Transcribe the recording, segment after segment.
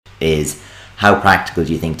is, how practical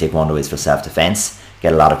do you think Taekwondo is for self-defense?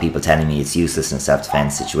 Get a lot of people telling me it's useless in a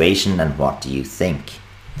self-defense situation, and what do you think?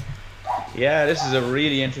 Yeah, this is a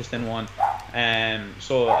really interesting one.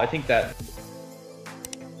 So I think that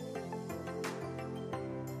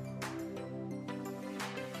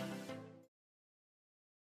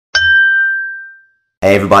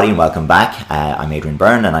Hey everybody, and welcome back. I'm Adrian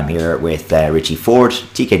Byrne, and I'm here with Richie Ford,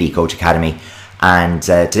 TKD Coach Academy. And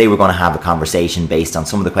today we're going to have a conversation based on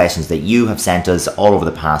some of the questions that you have sent us all over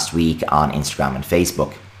the past week on Instagram and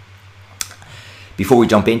Facebook. Before we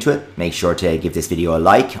jump into it, make sure to give this video a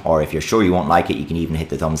like, or if you're sure you won't like it, you can even hit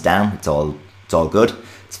the thumbs down. It's all good.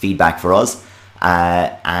 It's feedback for us.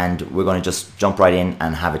 And we're going to just jump right in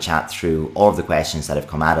and have a chat through all of the questions that have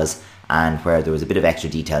come at us, and where there was a bit of extra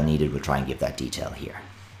detail needed, we'll try and give that detail here.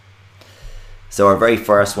 So our very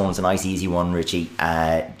first one was a nice easy one, Richie.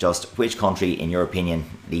 Just which country, in your opinion,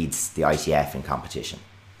 leads the ITF in competition?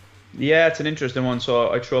 Yeah, it's an interesting one.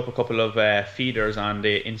 So I threw up a couple of feeders on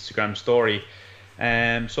the Instagram story.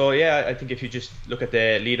 So yeah, I think if you just look at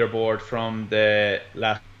the leaderboard from the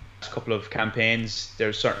last couple of campaigns,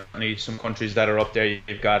 there's certainly some countries that are up there.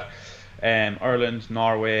 You've got Ireland,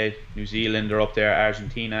 Norway, New Zealand are up there,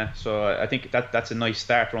 Argentina. So I think that's a nice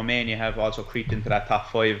start. Romania have also creeped into that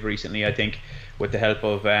top 5 recently, I think, with the help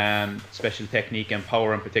of special technique and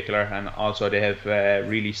power in particular, and also they have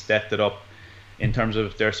really stepped it up in terms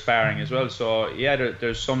of their sparring as well. So yeah,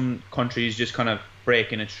 there's some countries just kind of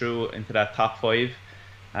breaking it through into that top 5,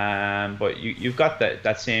 but you've got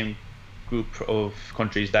that same group of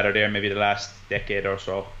countries that are there maybe the last decade or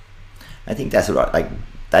so. I think that's what, like,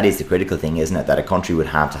 that is the critical thing, isn't it? That a country would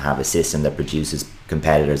have to have a system that produces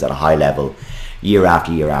competitors at a high level year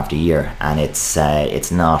after year after year, and it's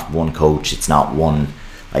not one coach, it's not one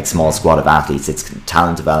like small squad of athletes. It's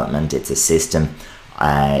talent development, it's a system,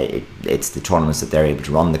 it's the tournaments that they're able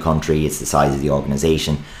to run the country, it's the size of the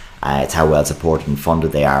organisation, it's how well supported and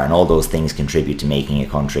funded they are, and all those things contribute to making a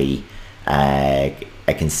country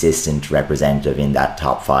a consistent representative in that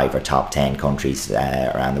top 5 or top 10 countries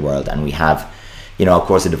around the world. And we have, you know, of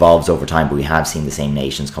course it evolves over time, but we have seen the same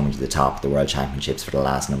nations coming to the top of the World Championships for the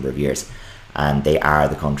last number of years. And they are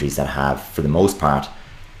the countries that have, for the most part,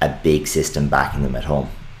 a big system backing them at home.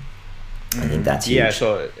 I think that's huge. Yeah,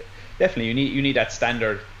 so definitely you need that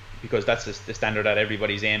standard, because that's the standard that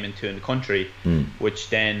everybody's aiming to in the country, which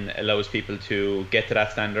then allows people to get to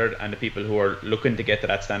that standard, and the people who are looking to get to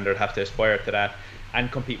that standard have to aspire to that and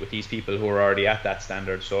compete with these people who are already at that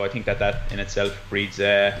standard. So I think that in itself breeds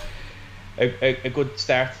a good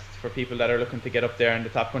start for people that are looking to get up there in the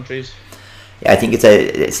top countries. Yeah, I think it's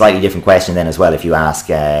a slightly different question then as well if you ask,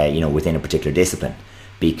 within a particular discipline.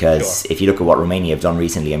 Because if you look at what Romania have done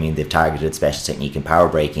recently, I mean, they've targeted special technique and power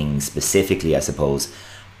breaking specifically, I suppose,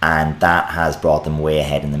 and that has brought them way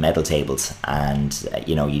ahead in the medal tables. And,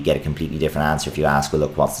 you get a completely different answer if you ask, well,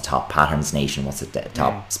 look, what's the top patterns nation? What's the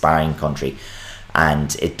top sparring country?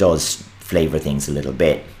 And it does flavour things a little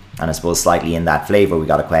bit. And I suppose slightly in that flavour, we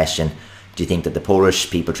got a question. Do you think that the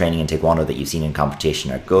Polish people training in Taekwondo that you've seen in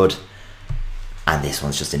competition are good? And this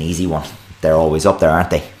one's just an easy one. They're always up there, aren't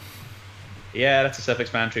they? Yeah, that's a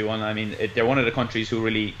self-explanatory one. I mean, they're one of the countries who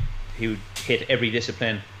hit every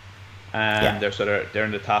discipline. Yeah. They're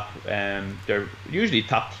in the top. They're usually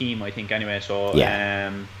top team, I think, anyway. So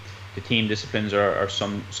the team disciplines are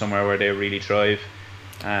somewhere where they really thrive.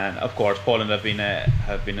 And of course, Poland have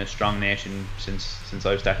been a strong nation since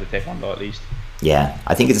I've started Taekwondo, at least. Yeah,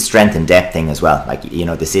 I think it's a strength and depth thing as well. Like,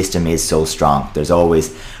 the system is so strong. There's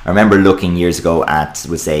always, I remember looking years ago at,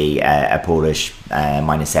 would say, a Polish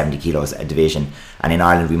minus 70 kilos a division, and in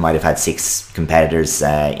Ireland we might have had 6 competitors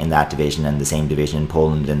in that division, and the same division in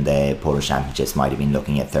Poland in the Polish Championships might have been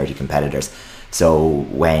looking at 30 competitors. So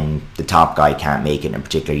when the top guy can't make it in a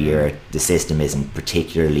particular year, the system isn't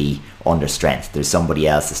particularly under strength. There's somebody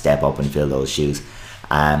else to step up and fill those shoes.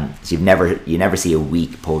 So you never see a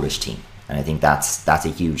weak Polish team. And I think that's a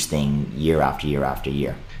huge thing year after year after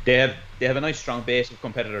year. They have a nice strong base of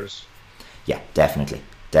competitors. Yeah, definitely.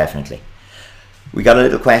 We got a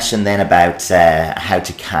little question then about how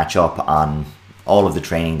to catch up on all of the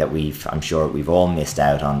training that I'm sure we've all missed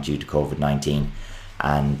out on due to COVID-19.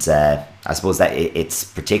 And I suppose that it's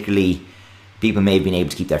particularly, people may have been able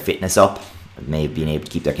to keep their fitness up, may have been able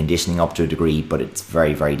to keep their conditioning up to a degree, but it's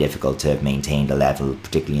very, very difficult to maintain the level,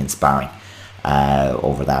 particularly in sparring,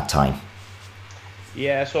 over that time.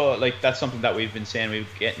 Yeah, so that's something that we've been saying. We've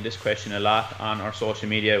getting this question a lot on our social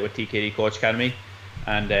media with TKD Coach Academy,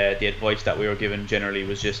 and the advice that we were given generally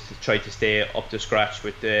was just to try to stay up to scratch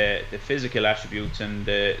with the physical attributes and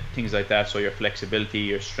the things like that. So your flexibility,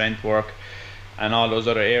 your strength work, and all those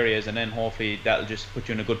other areas, and then hopefully that'll just put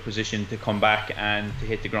you in a good position to come back and to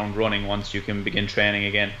hit the ground running once you can begin training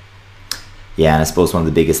again. Yeah, and I suppose one of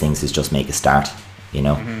the biggest things is just make a start, you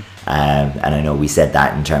know. And I know we said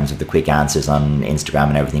that in terms of the quick answers on Instagram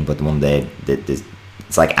and everything, but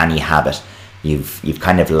it's like any habit. You've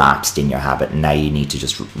kind of lapsed in your habit, and now you need to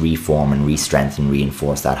just reform and re-strengthen,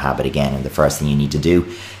 reinforce that habit again. And the first thing you need to do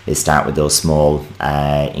is start with those small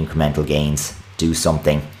incremental gains. Do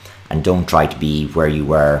something, and don't try to be where you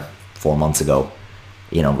were 4 months ago,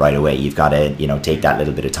 you know, right away. You've got to, you know, take that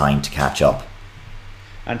little bit of time to catch up.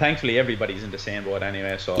 And thankfully everybody's in the same boat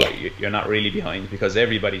anyway, so yeah. You're not really behind, because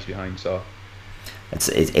everybody's behind. So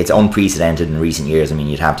it's unprecedented in recent years. I mean,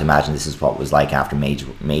 you'd have to imagine this is what it was like after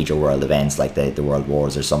major world events like the World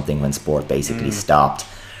Wars or something, when sport basically stopped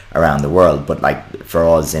around the world. But like for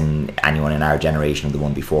us and anyone in our generation or the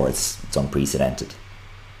one before, it's unprecedented.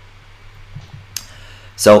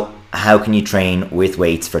 So how can you train with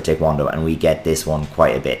weights for Taekwondo? And we get this one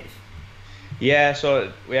quite a bit. Yeah,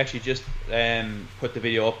 so we actually just put the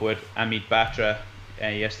video up with Amit Batra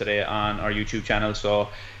yesterday on our YouTube channel. So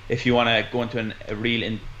if you want to go into a real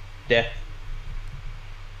in-depth,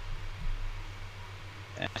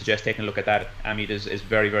 I suggest taking a look at that. Amit is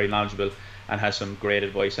very, very knowledgeable and has some great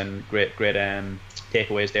advice and great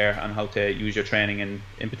takeaways there on how to use your training, and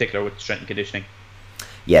in particular with strength and conditioning.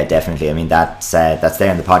 Yeah, definitely. I mean, that's there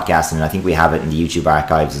in the podcast, and I think we have it in the YouTube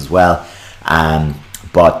archives as well.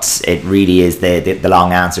 But it really is the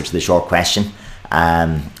long answer to the short question.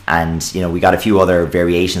 And you know, we got a few other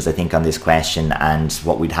variations I think on this question, and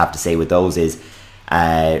what we'd have to say with those is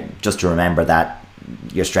just to remember that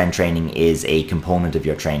your strength training is a component of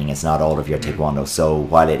your training. It's not all of your Taekwondo. So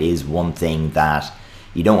while it is one thing that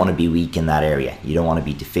you don't want to be weak in that area, you don't want to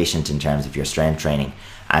be deficient in terms of your strength training,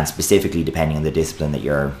 and specifically depending on the discipline that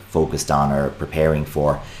you're focused on or preparing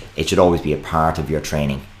for, it should always be a part of your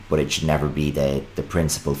training, but it should never be the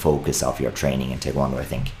principal focus of your training in Taekwondo, I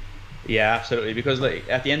think. Yeah, absolutely. Because like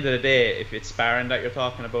at the end of the day, if it's sparring that you're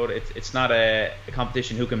talking about, it's not a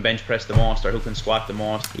competition who can bench press the most or who can squat the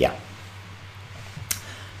most. Yeah.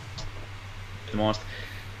 The most.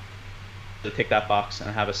 To tick that box and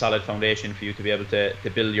have a solid foundation for you to be able to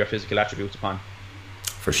build your physical attributes upon.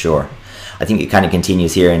 For sure. I think it kind of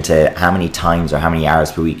continues here into how many times or how many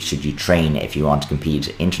hours per week should you train if you want to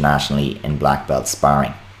compete internationally in black belt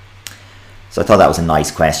sparring. So I thought that was a nice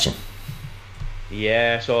question.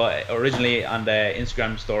 Yeah, so originally on the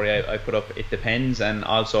Instagram story I put up it depends, and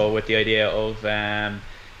also with the idea of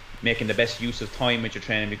making the best use of time with your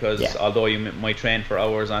training, because although you might train for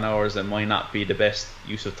hours on hours, it might not be the best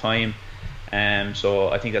use of time. So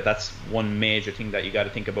I think that's one major thing that you got to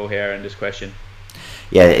think about here in this question.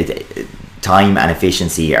 Yeah, time and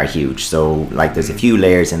efficiency are huge. So like there's a few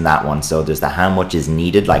layers in that one. So there's the how much is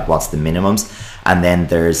needed, like what's the minimums, and then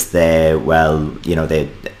there's the, well, you know, the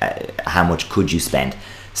how much could you spend.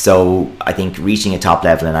 So I think reaching a top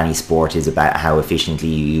level in any sport is about how efficiently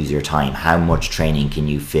you use your time. How much training can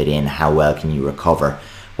you fit in? How well can you recover?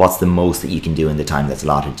 What's the most that you can do in the time that's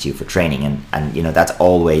allotted to you for training? And you know, that's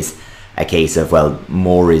always a case of, well,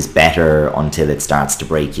 more is better until it starts to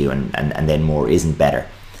break you, and then more isn't better.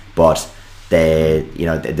 But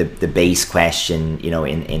the base question, you know,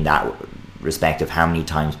 in that respect of how many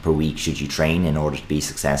times per week should you train in order to be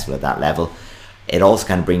successful at that level, it also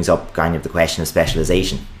kind of brings up kind of the question of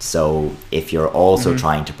specialization. So if you're also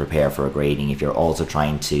trying to prepare for a grading, if you're also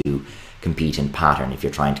trying to compete in pattern, if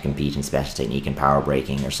you're trying to compete in special technique and power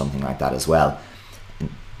breaking or something like that as well,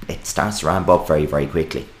 it starts to ramp up very, very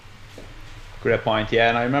quickly. Great point. Yeah,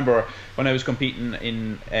 and I remember when I was competing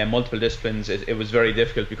in multiple disciplines, it was very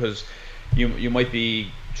difficult, because you might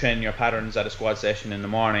be training your patterns at a squad session in the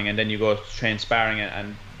morning, and then you go to train sparring,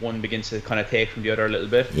 and one begins to kind of take from the other a little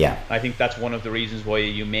bit. Yeah. I think that's one of the reasons why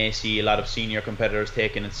you may see a lot of senior competitors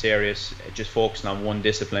taking it serious, just focusing on one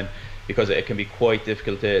discipline, because it can be quite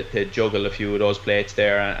difficult to juggle a few of those plates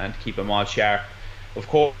there and keep them all sharp. Of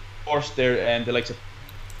course, they're the likes of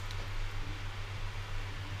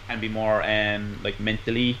can be more like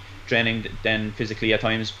mentally draining than physically at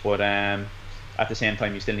times, but at the same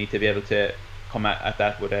time you still need to be able to come at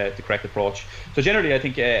that with the correct approach. So generally I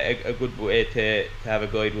think a good way to have a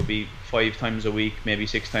guide would be 5 times a week, maybe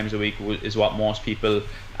 6 times a week is what most people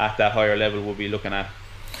at that higher level will be looking at.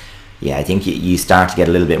 Yeah, I think you start to get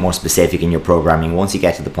a little bit more specific in your programming once you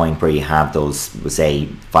get to the point where you have those, we'll say,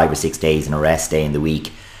 5 or 6 days and a rest day in the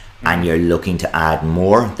week, and you're looking to add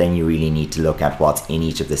more. Then you really need to look at what's in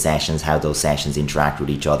each of the sessions, how those sessions interact with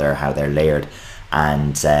each other, how they're layered,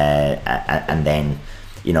 and then,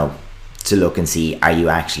 you know, to look and see, are you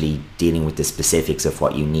actually dealing with the specifics of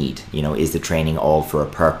what you need? You know, is the training all for a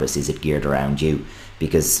purpose? Is it geared around you?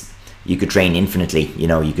 Because you could train infinitely, you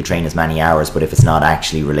know, you could train as many hours, but if it's not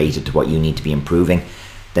actually related to what you need to be improving,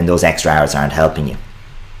 then those extra hours aren't helping you.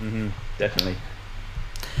 Definitely.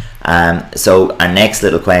 So our next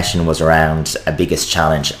little question was around a biggest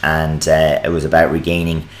challenge, and it was about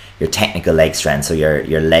regaining your technical leg strength. So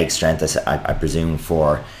your leg strength, I presume,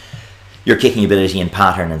 for your kicking ability and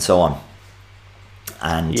pattern and so on.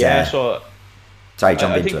 And yeah, so sorry,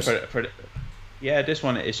 jump I into think it. Yeah, this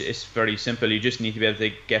one is very simple. You just need to be able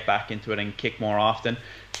to get back into it and kick more often.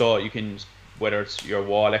 So you can, whether it's your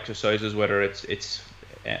wall exercises, whether it's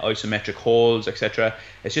isometric holds, etc.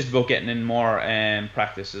 It's just about getting in more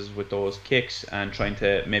practices with those kicks and trying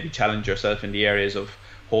to maybe challenge yourself in the areas of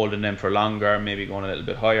holding them for longer, maybe going a little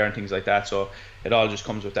bit higher and things like that. So it all just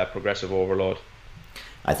comes with that progressive overload.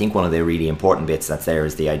 I think one of the really important bits that's there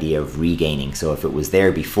is the idea of regaining. So if it was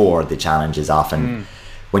there before, the challenge is often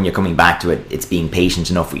when you're coming back to it, it's being patient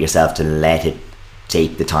enough with yourself to let it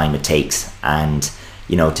take the time it takes, and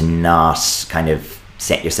you know, to not kind of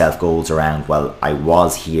set yourself goals around, well, I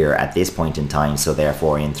was here at this point in time, so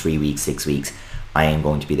therefore in 3 weeks, 6 weeks, I am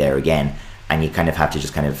going to be there again. And you kind of have to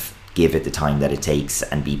just kind of give it the time that it takes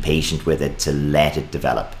and be patient with it to let it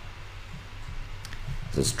develop.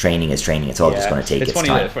 So training is training. It's all just going to take its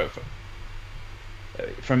time.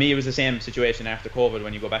 For me, it was the same situation after COVID,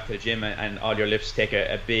 when you go back to the gym and all your lifts take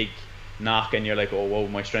a big knock and you're like, oh, whoa,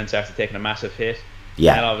 my strength's after taking a massive hit.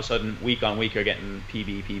 Yeah. And all of a sudden, week on week, you're getting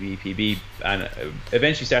PB, and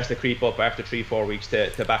eventually starts to creep up after 3-4 weeks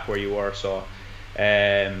to back where you were. So,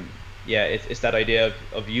 yeah, it's that idea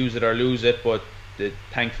of use it or lose it, but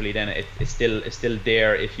thankfully then it's still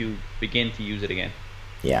there if you begin to use it again.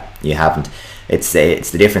 Yeah, you haven't. It's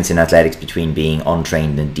the difference in athletics between being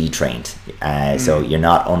untrained and detrained. So you're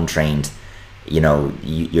not untrained, you know,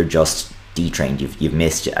 you're just detrained. You've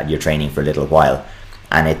missed your training for a little while,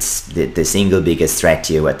 and it's the single biggest threat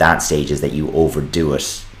to you at that stage is that you overdo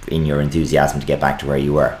it in your enthusiasm to get back to where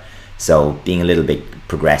you were. So being a little bit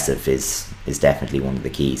progressive is definitely one of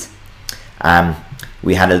the keys.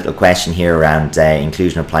 We had a little question here around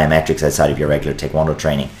inclusion of plyometrics outside of your regular Taekwondo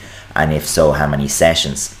training, and if so, how many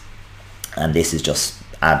sessions? And this is just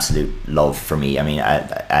absolute love for me. I mean,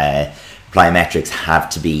 plyometrics have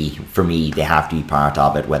to be, for me, they have to be part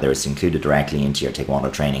of it, whether it's included directly into your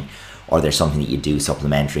Taekwondo training or there's something that you do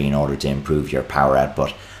supplementary in order to improve your power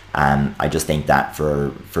output. I just think that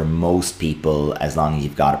for most people, as long as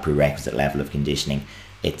you've got a prerequisite level of conditioning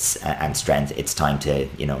and strength, it's time to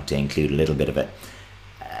include a little bit of it.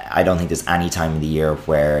 I don't think there's any time of the year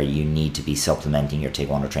where you need to be supplementing your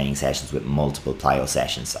Taekwondo training sessions with multiple plyo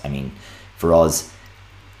sessions. I mean, for us,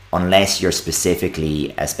 unless you're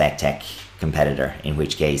specifically a spec tech competitor, in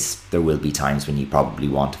which case there will be times when you probably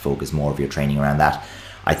want to focus more of your training around that.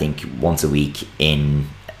 I think once a week in,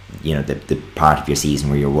 you know, the part of your season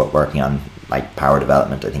where you're working on like power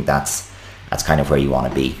development, I think that's kind of where you want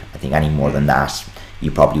to be. I think any more than that,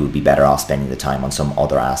 you probably would be better off spending the time on some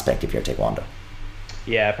other aspect of your Taekwondo.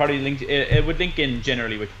 Yeah, probably it would link in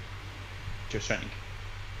generally with your strength.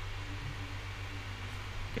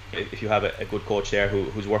 If you have a good coach there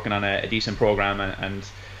who's working on a decent program and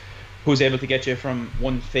who's able to get you from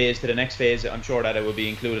one phase to the next phase, I'm sure that it will be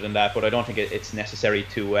included in that. But I don't think it's necessary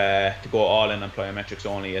to go all in on plyometrics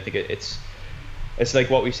only. I think it's like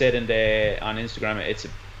what we said on Instagram. It's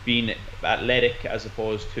being athletic as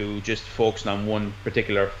opposed to just focusing on one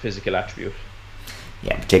particular physical attribute.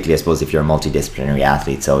 Yeah, particularly I suppose if you're a multidisciplinary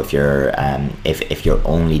athlete. So if you're if you're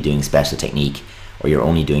only doing special technique or you're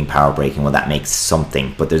only doing power breaking, well, that makes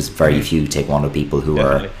something. But there's very few Taekwondo people who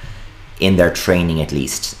Definitely. are in their training at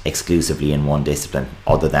least exclusively in one discipline.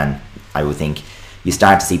 Other than, I would think, you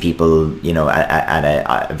start to see people, you know, at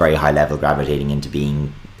a very high level gravitating into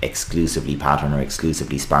being exclusively pattern or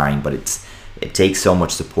exclusively sparring. But it takes so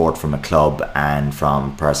much support from a club and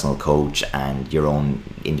from personal coach and your own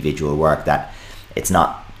individual work that it's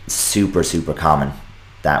not super common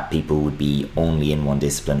that people would be only in one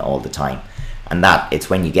discipline all the time. And that it's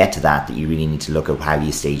when you get to that you really need to look at how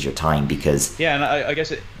you stage your time, because and I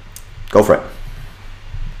guess go for it.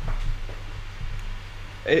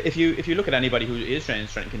 If you look at anybody who is training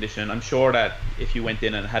strength and conditioning, I'm sure that if you went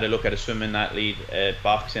in and had a look at a swimming athlete, a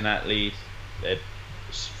boxing athlete, a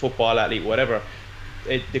football athlete, whatever,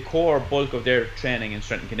 the core bulk of their training and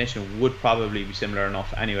strength and conditioning would probably be similar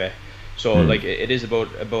enough anyway. So like it is about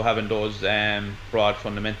having those broad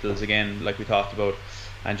fundamentals again, like we talked about,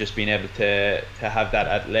 and just being able to have that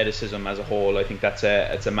athleticism as a whole. I think it's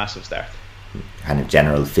a massive start. Kind of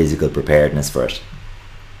general physical preparedness for it.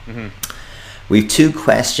 We've two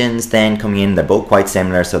questions then coming in. They're both quite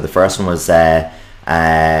similar. So the first one was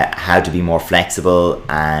how to be more flexible,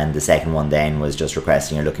 and the second one then was just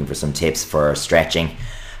requesting or looking for some tips for stretching.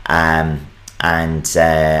 And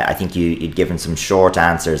I think you'd given some short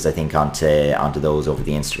answers, I think, onto those over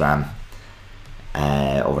the Instagram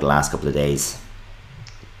over the last couple of days.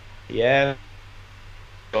 Yeah,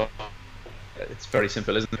 it's very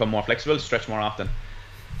simple, isn't it? Become more flexible, stretch more often,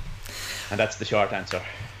 and that's the short answer.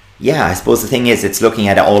 Yeah, I suppose the thing is, it's looking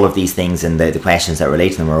at all of these things, and the questions that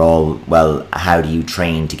relate to them are all, well, how do you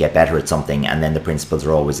train to get better at something? And then the principles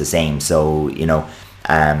are always the same. So,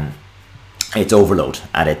 it's overload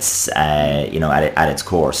at its, at its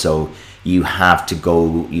core. So you have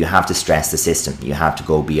to stress the system. You have to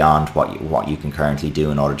go beyond what you can currently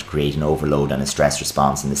do in order to create an overload and a stress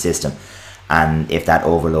response in the system. And if that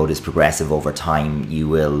overload is progressive over time, you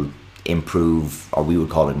will improve, or we would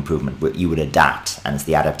call it improvement. You would adapt, and it's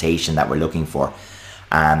the adaptation that we're looking for.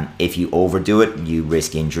 If you overdo it, you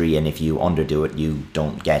risk injury, and if you underdo it, you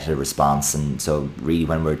don't get a response. And so really,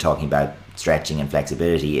 when we're talking about stretching and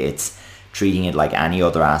flexibility, it's treating it like any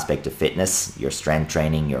other aspect of fitness, your strength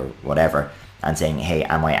training, your whatever, and saying, hey,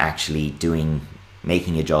 am I actually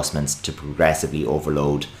making adjustments to progressively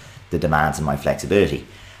overload the demands of my flexibility?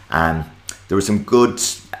 There were some good,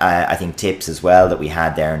 I think, tips as well that we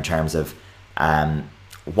had there in terms of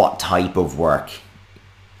what type of work,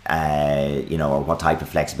 or what type of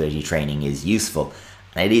flexibility training is useful.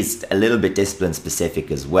 And it is a little bit discipline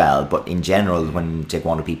specific as well, but in general, when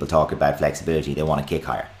Taekwondo people talk about flexibility, they want to kick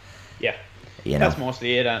higher. Yeah, that's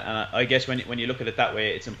mostly it. And I guess when you look at it that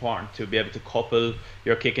way, it's important to be able to couple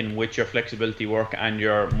your kicking with your flexibility work and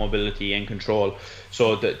your mobility and control.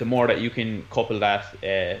 So the more that you can couple that,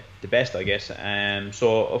 the best, I guess.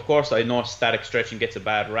 So of course, I know static stretching gets a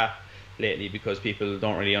bad rap lately because people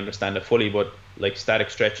don't really understand it fully. But like,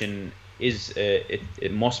 static stretching is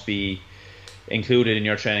it must be included in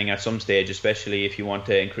your training at some stage, especially if you want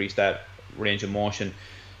to increase that range of motion.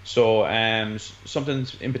 So something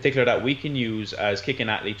in particular that we can use as kicking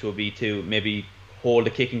athletes will be to maybe hold a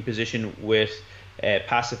kicking position with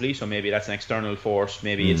passively. So maybe that's an external force,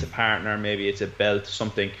 maybe it's a partner, maybe it's a belt,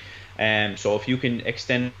 something. So if you can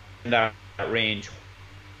extend that range,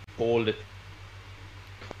 hold it.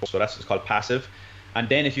 So that's what's called passive. And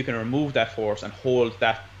then if you can remove that force and hold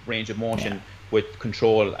that range of motion with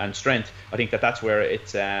control and strength, I think that's where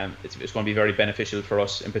it's going to be very beneficial for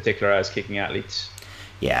us in particular as kicking athletes.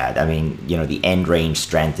 Yeah, I mean, the end range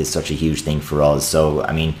strength is such a huge thing for us. So,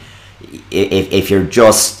 I mean,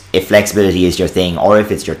 if flexibility is your thing, or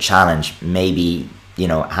if it's your challenge, maybe,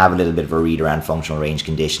 have a little bit of a read around functional range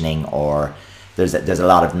conditioning, or there's a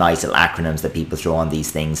lot of nice little acronyms that people throw on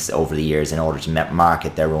these things over the years in order to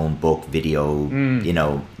market their own book, video,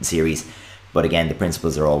 series. But again, the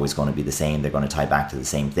principles are always going to be the same. They're going to tie back to the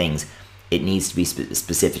same things. It needs to be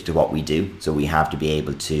specific to what we do. So we have to be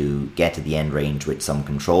able to get to the end range with some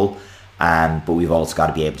control. But we've also got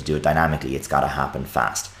to be able to do it dynamically. It's got to happen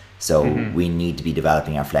fast. So we need to be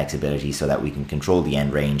developing our flexibility so that we can control the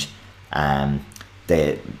end range.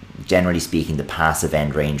 Generally speaking, the passive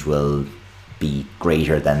end range will be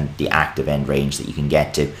greater than the active end range that you can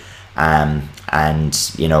get to.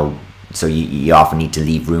 So you often need to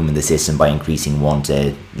leave room in the system by increasing one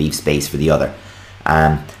to leave space for the other.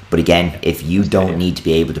 But again, if you don't need to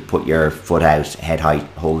be able to put your foot out head height,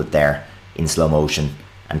 hold it there in slow motion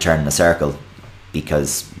and turn in a circle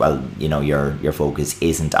because, well, your focus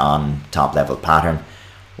isn't on top level pattern,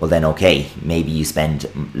 well then okay, maybe you spend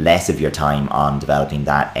less of your time on developing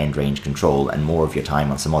that end range control and more of your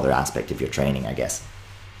time on some other aspect of your training, I guess.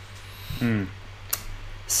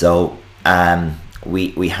 So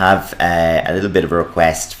we have a little bit of a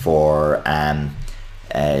request for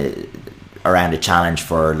around a challenge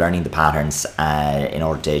for learning the patterns in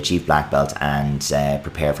order to achieve black belt and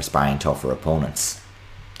prepare for sparring tougher opponents.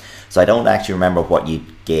 So I don't actually remember what you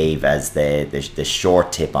gave as the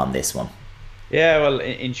short tip on this one. Yeah, well,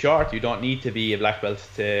 in short, you don't need to be a black belt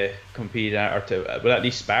to compete or to at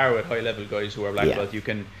least spar with high level guys who are black belt. You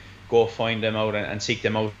can go find them out and seek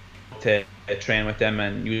them out to train with them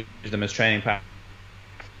and use them as training partners.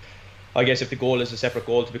 I guess if the goal is a separate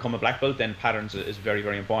goal to become a black belt, then patterns is very,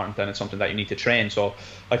 very important, and it's something that you need to train. So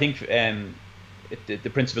I think the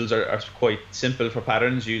principles are quite simple for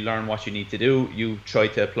patterns. You learn what you need to do, you try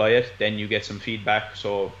to apply it, then you get some feedback.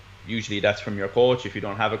 So usually that's from your coach. If you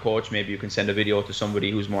don't have a coach, maybe you can send a video to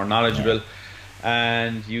somebody who's more knowledgeable,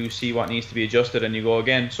 and you see what needs to be adjusted and you go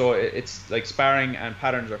again. So it's like sparring and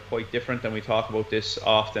patterns are quite different, and we talk about this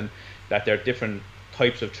often, that they're different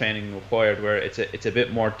types of training required, where it's a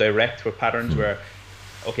bit more direct with patterns, where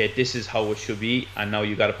okay, this is how it should be, and now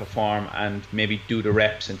you got to perform and maybe do the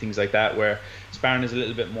reps and things like that. Where sparring is a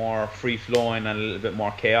little bit more free flowing and a little bit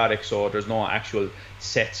more chaotic, so there's no actual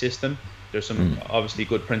set system. There's some obviously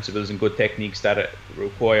good principles and good techniques that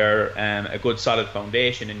require a good solid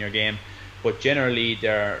foundation in your game, but generally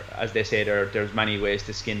as they say, there's many ways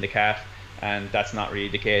to skin the cat, and that's not really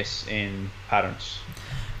the case in patterns.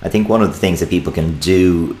 I think one of the things that people can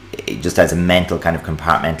do just as a mental kind of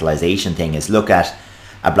compartmentalization thing is look at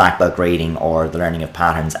a black belt grading or the learning of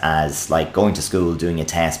patterns as like going to school, doing a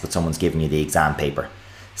test, but someone's giving you the exam paper.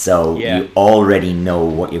 So you already know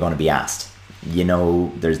what you're going to be asked. You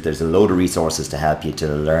know, there's a load of resources to help you to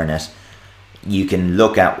learn it. You can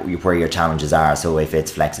look at where your challenges are. So if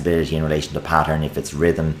it's flexibility in relation to pattern, if it's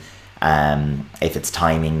rhythm, if it's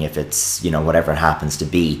timing, if it's, you know, whatever it happens to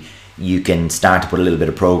be, you can start to put a little bit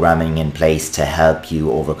of programming in place to help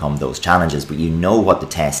you overcome those challenges. But you know what the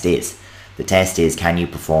test is. The test is, can you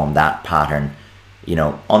perform that pattern, you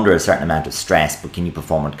know, under a certain amount of stress, but can you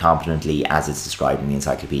perform it competently as it's described in the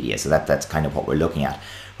encyclopedia? So that's kind of what we're looking at.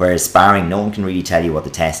 Whereas sparring, no one can really tell you what the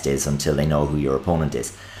test is until they know who your opponent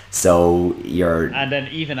is. So and then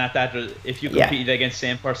even at that, if you compete against the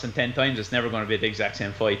same person 10 times, it's never going to be the exact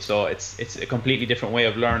same fight. So it's a completely different way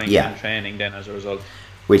of learning and training then as a result.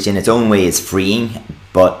 Which in its own way is freeing,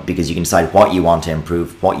 but because you can decide what you want to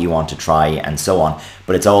improve, what you want to try, and so on.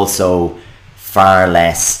 But it's also far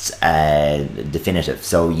less definitive.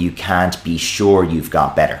 So you can't be sure you've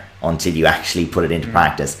got better until you actually put it into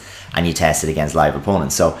practice and you test it against live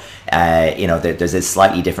opponents. So, you know, there's a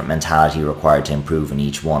slightly different mentality required to improve in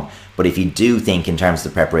each one. But if you do think in terms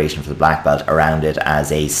of the preparation for the black belt around it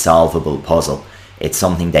as a solvable puzzle, it's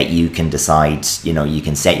something that you can decide, you know, you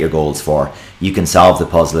can set your goals for. You can solve the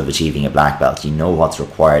puzzle of achieving a black belt. You know what's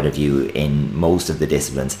required of you in most of the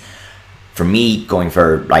disciplines. For me, going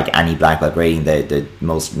for like any black belt grading, the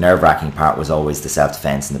most nerve-wracking part was always the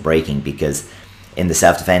self-defense and the breaking, because in the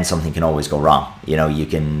self-defense something can always go wrong. You know, you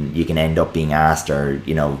can end up being asked or,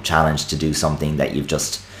 you know, challenged to do something that you've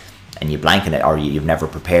just, and you blank in it, or you've never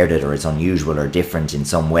prepared it, or it's unusual or different in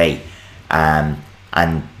some way. And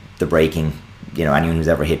the breaking, you know, anyone who's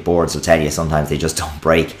ever hit boards will tell you sometimes they just don't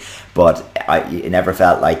break. But it never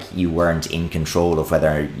felt like you weren't in control of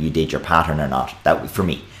whether you did your pattern or not. That for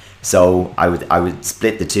me. So I would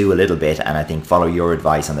split the two a little bit, and I think follow your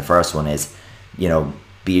advice on the first one is, you know,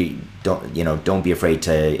 don't be afraid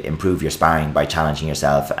to improve your sparring by challenging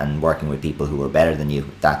yourself and working with people who are better than you.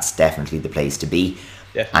 That's definitely the place to be.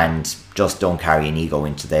 Definitely. And just don't carry an ego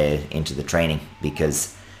into the training,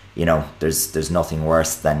 because, you know, there's nothing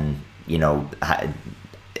worse than, you know,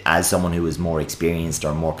 as someone who is more experienced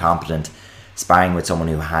or more competent, sparring with someone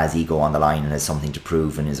who has ego on the line and has something to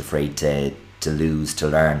prove and is afraid to lose, to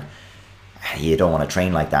learn. You don't want to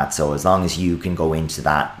train like that. So as long as you can go into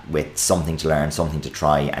that with something to learn, something to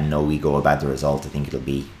try, and no ego about the result, I think it'll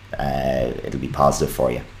be positive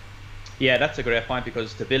for you. Yeah, that's a great point,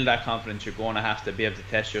 because to build that confidence, you're going to have to be able to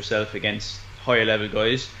test yourself against higher level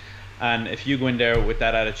guys. And if you go in there with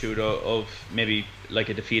that attitude of maybe like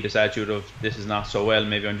a defeatist attitude of, this is not so well,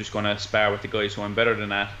 maybe I'm just going to spar with the guys who I'm better than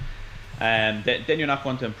that, then you're not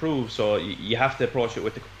going to improve. So you have to approach it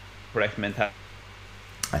with the correct mentality.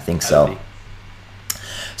 I think so.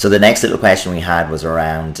 So the next little question we had was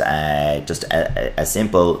around just a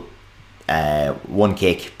simple one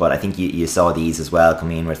kick, but I think you saw these as well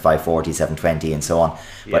coming in with 540, 720 and so on.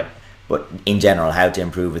 Yeah. But in general, how to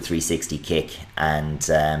improve a 360 kick. And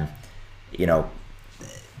you know,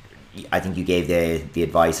 I think you gave the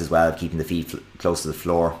advice as well of keeping the feet close to the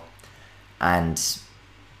floor. And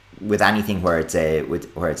with anything where it's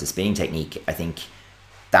a spinning technique, I think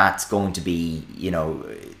that's going to be, you know,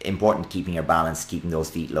 important. Keeping your balance, keeping those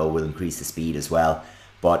feet low will increase the speed as well.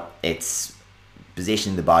 But it's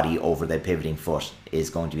positioning the body over the pivoting foot is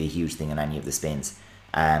going to be a huge thing in any of the spins.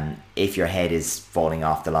 If your head is falling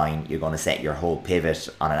off the line, you're going to set your whole pivot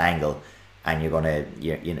on an angle, and you're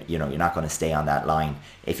not going to stay on that line.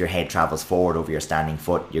 If your head travels forward over your standing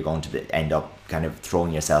foot, you're going to end up kind of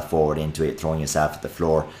throwing yourself forward into it, throwing yourself at the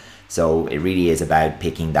floor. So it really is about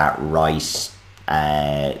picking that right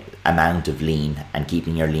amount of lean and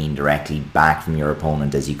keeping your lean directly back from your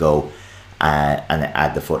opponent as you go, and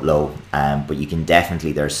at the foot low. But you can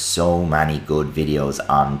definitely, there's so many good videos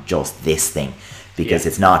on just this thing, because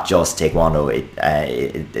it's not just Taekwondo,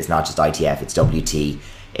 it's not just ITF, it's WT,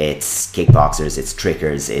 it's kickboxers, it's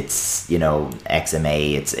trickers, it's, you know,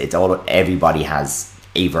 XMA, it's all, everybody has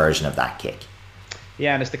a version of that kick.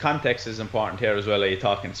 Yeah, and it's the context is important here as well. Are you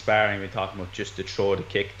talking sparring? Are you talking about just to throw the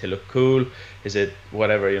kick to look cool? Is it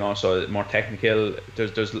whatever, you know, so more technical?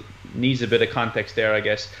 There's needs a bit of context there, I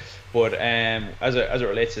guess. But as it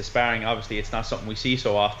relates to sparring, obviously it's not something we see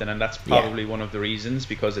so often, and that's probably one of the reasons,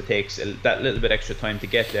 because it takes that little bit extra time to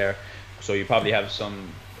get there. So you probably have some,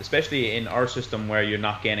 especially in our system where you're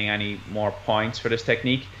not gaining any more points for this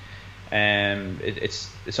technique.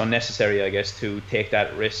 It's unnecessary, I guess, to take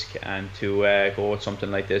that risk and to go with something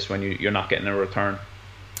like this when you're not getting a return.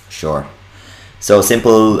 Sure. So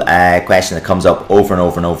simple question that comes up over and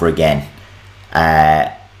over and over again.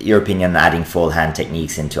 Your opinion on adding full hand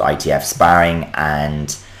techniques into ITF sparring, and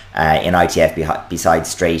in ITF besides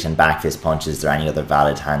straight and back fist punches, is there any other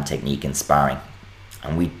valid hand technique in sparring?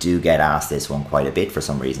 And we do get asked this one quite a bit for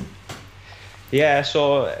some reason. Yeah,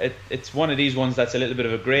 so it's one of these ones that's a little bit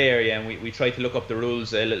of a grey area, and we tried to look up the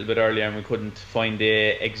rules a little bit earlier and we couldn't find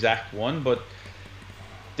the exact one, but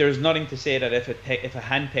there's nothing to say that if a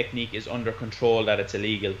hand technique is under control that it's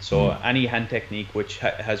illegal. So any hand technique which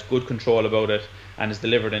has good control about it and is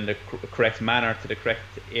delivered in the correct manner to the correct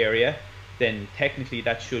area, then technically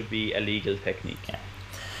that should be a legal technique. Yeah.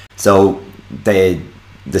 So the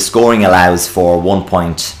scoring allows for 1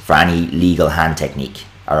 point for any legal hand technique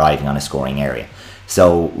arriving on a scoring area.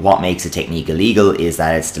 So what makes a technique illegal is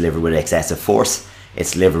that it's delivered with excessive force,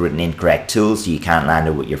 it's delivered with an incorrect tool, so you can't land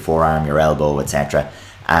it with your forearm, your elbow, etc.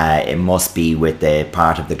 It must be with the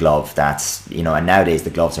part of the glove that's, and nowadays the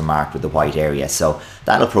gloves are marked with the white area, so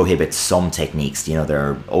that'll prohibit some techniques.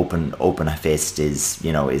 Their open fist is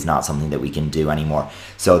not something that we can do anymore.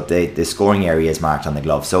 So the scoring area is marked on the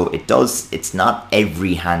glove. So it's not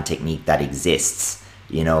every hand technique that exists,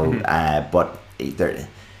 but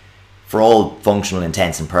for all functional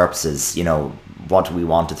intents and purposes, what do we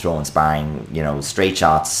want to throw in sparring? Straight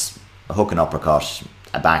shots, a hook and uppercut,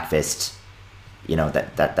 a back fist.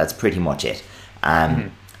 That's pretty much it.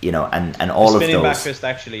 And all of those. Spinning back fist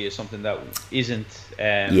actually is something that isn't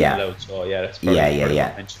allowed. So that's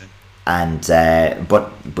mentioning. And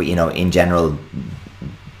but in general,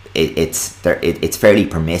 it's fairly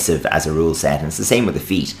permissive as a rule set, and it's the same with the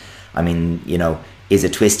feet. I mean, is a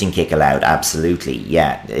twisting kick allowed? Absolutely,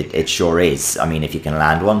 yeah, it sure is. I mean, if you can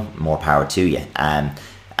land one, more power to you.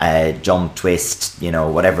 Jump, twist,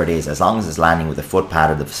 whatever it is, as long as it's landing with the foot pad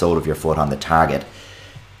or the sole of your foot on the target,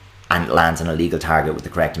 and it lands on a legal target with the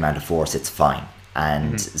correct amount of force, it's fine.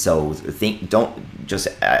 And so I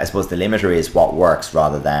suppose the limiter is what works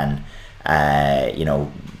rather than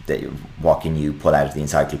what can you pull out of the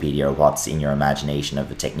encyclopedia or what's in your imagination of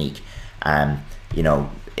a technique. I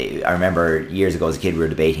remember years ago as a kid we were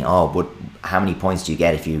debating, but how many points do you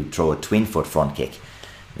get if you throw a twin foot front kick?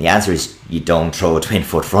 The answer is you don't throw a twin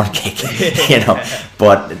foot front kick,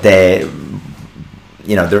 but the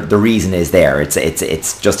reason is there.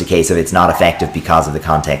 It's just a case of it's not effective because of the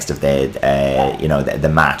context of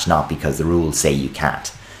the match, not because the rules say you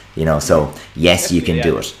can't. So yes, you can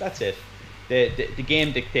do it. That's it. The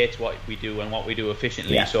game dictates what we do and what we do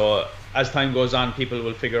efficiently. Yeah. So as time goes on, people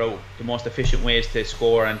will figure out the most efficient ways to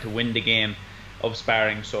score and to win the game of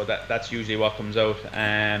sparring. So that's usually what comes out,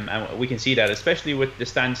 and we can see that, especially with the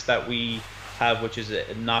stance that we have, which is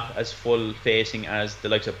not as full facing as the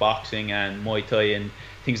likes of boxing and Muay Thai and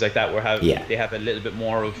things like that, where they have a little bit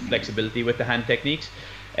more of flexibility with the hand techniques,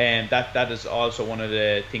 and that is also one of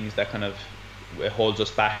the things that kind of holds us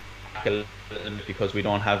back a little bit, because we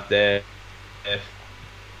don't have the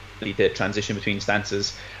transition between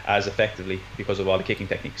stances as effectively because of all the kicking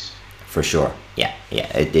techniques. For sure, yeah.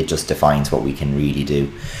 It just defines what we can really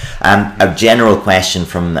do. A general question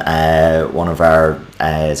from one of our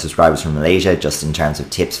subscribers from Malaysia, just in terms of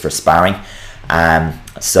tips for sparring.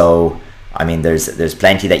 So, I mean, there's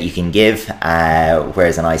plenty that you can give.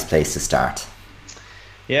 Where's a nice place to start?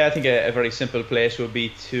 Yeah, I think a very simple place would be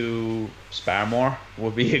to spar more.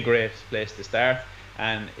 Would be a great place to start.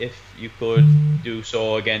 And if you could do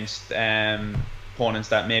so against opponents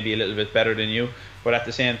that may be a little bit better than you, but at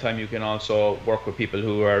the same time you can also work with people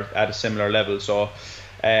who are at a similar level. So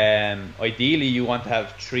ideally you want to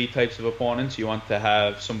have 3 types of opponents. You want to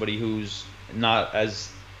have somebody who's not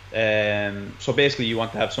as so basically you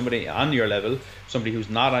want to have somebody on your level, somebody who's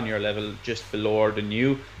not on your level, just below than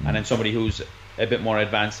you, and then somebody who's a bit more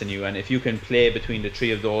advanced than you. And if you can play between the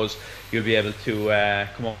 3 of those, you'll be able to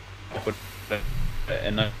come up with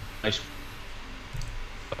a nice.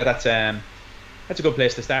 That's a good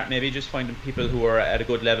place to start. Maybe just finding people who are at a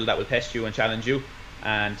good level that will test you and challenge you,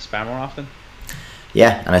 and spar more often.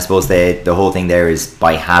 Yeah, and I suppose the whole thing there is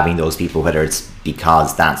by having those people, whether it's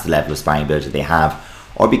because that's the level of sparring ability they have,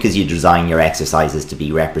 or because you design your exercises to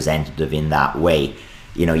be representative in that way,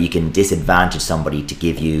 you can disadvantage somebody to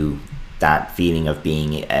give you that feeling of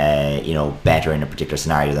being better in a particular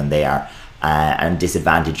scenario than they are. And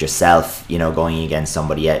disadvantage yourself, going against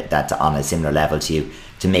somebody that's on a similar level to you,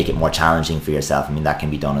 to make it more challenging for yourself, I mean, that can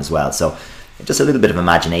be done as well. So just a little bit of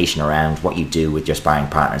imagination around what you do with your sparring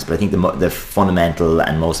partners. But I think the fundamental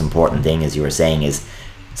and most important thing, as you were saying, is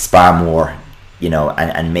spar more, you know,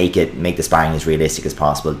 and make the sparring as realistic as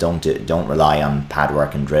possible. Don't rely on pad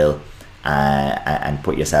work and drill, and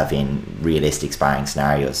put yourself in realistic sparring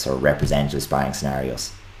scenarios or representative sparring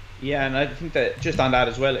scenarios. Yeah, and I think that just on that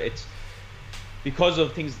as well, it's because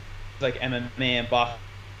of things like MMA and boxing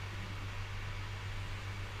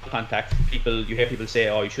contact. You hear people say,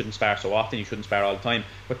 "Oh, you shouldn't spar so often. You shouldn't spar all the time."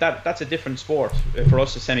 But that's a different sport. For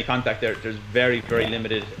us, as semi-contact, there's very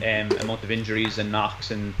limited amount of injuries and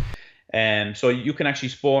knocks, and so you can actually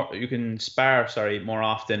spar more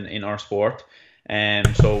often in our sport.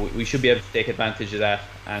 So we should be able to take advantage of that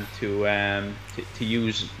and to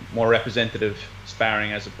use more representative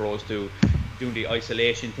sparring as opposed to doing the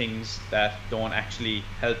isolation things that don't actually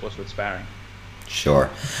help us with sparring. Sure.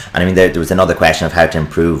 And I mean, there was another question of how to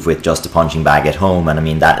improve with just a punching bag at home, and I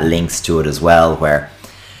mean that links to it as well, where,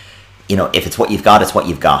 you know, if it's what you've got, it's what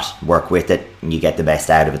you've got. Work with it and you get the best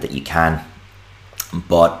out of it that you can.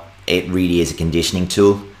 But it really is a conditioning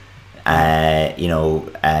tool. You know,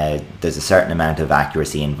 there's a certain amount of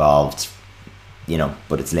accuracy involved, you know,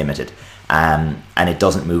 but it's limited. And it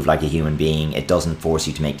doesn't move like a human being. It doesn't force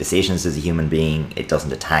you to make decisions as a human being. It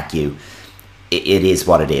doesn't attack you. It is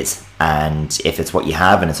what it is. And if it's what you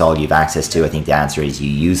have and it's all you've access to, I think the answer is you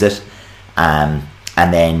use it. And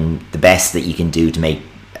then the best that you can do to make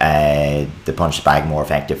the punch bag more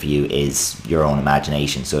effective for you is your own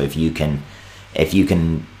imagination. So if you can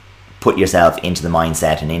put yourself into the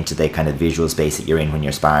mindset and into the kind of visual space that you're in when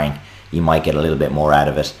you're sparring, you might get a little bit more out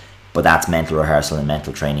of it. But that's mental rehearsal and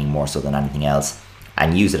mental training more so than anything else.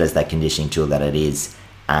 And use it as that conditioning tool that it is.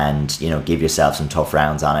 And, you know, give yourself some tough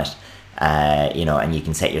rounds on it. You know, and you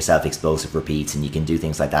can set yourself explosive repeats, and you can do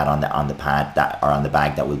things like that on the pad that or on the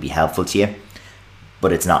bag that will be helpful to you.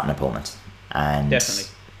 But it's not an opponent. And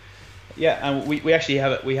definitely. Yeah, and we actually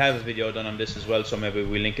have a video done on this as well, so maybe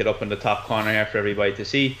we link it up in the top corner here for everybody to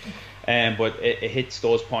see. But it hits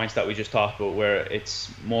those points that we just talked about, where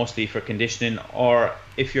it's mostly for conditioning, or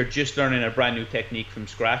if you're just learning a brand new technique from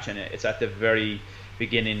scratch, and it's at the very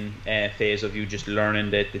beginning phase of you just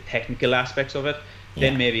learning the technical aspects of it,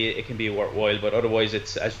 then maybe it can be worthwhile. But otherwise,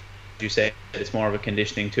 it's, as you say, it's more of a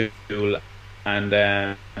conditioning tool,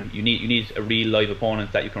 and you need a real live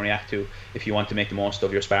opponent that you can react to if you want to make the most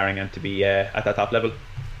of your sparring and to be at that top level.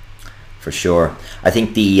 For sure. I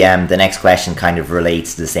think the next question kind of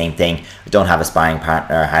relates to the same thing. I don't have a sparring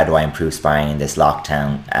partner. How do I improve sparring in this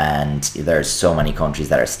lockdown? And there's so many countries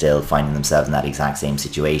that are still finding themselves in that exact same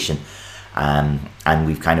situation. And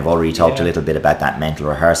we've kind of already talked a little bit about that mental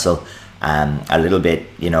rehearsal. A little bit,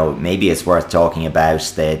 you know, maybe it's worth talking about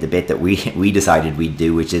the bit that we decided we'd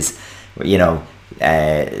do, which is, you know,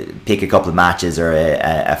 pick a couple of matches or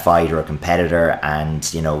a fight or a competitor,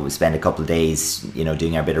 and, you know, spend a couple of days, you know,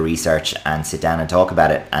 doing our bit of research and sit down and talk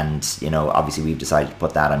about it. And, you know, obviously we've decided to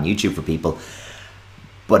put that on YouTube for people,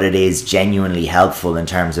 but it is genuinely helpful in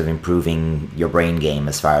terms of improving your brain game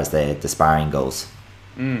as far as the sparring goes.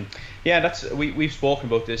 Yeah, we've spoken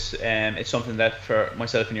about this. It's something that for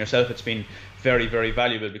myself and yourself, it's been very, very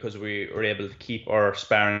valuable, because we were able to keep our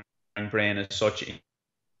sparring brain as such and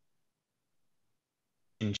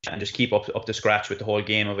just keep up to scratch with the whole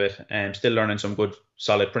game of it, and still learning some good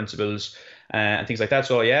solid principles and things like that.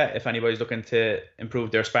 So yeah, if anybody's looking to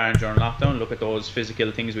improve their sparring during lockdown, look at those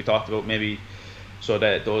physical things we talked about, maybe, so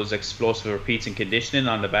that those explosive repeats and conditioning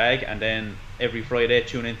on the bag. And then every Friday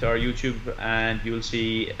tune into our YouTube and you'll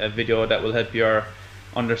see a video that will help your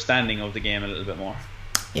understanding of the game a little bit more.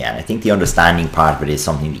 Yeah, and I think the understanding part of it is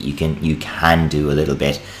something that you can do a little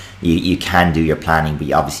bit. You can do your planning,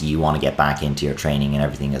 but obviously you want to get back into your training and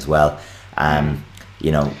everything as well.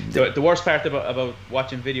 You know, the worst part about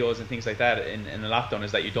watching videos and things like that in the lockdown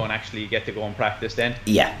is that you don't actually get to go and practice then.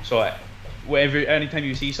 Yeah. So anytime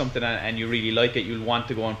you see something and you really like it, you'll want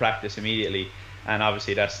to go and practice immediately, and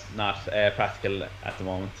obviously that's not practical at the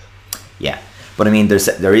moment. Yeah, but I mean,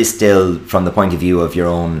 there is still, from the point of view of your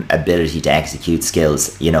own ability to execute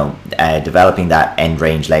skills, you know, developing that end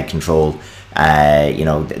range leg control, you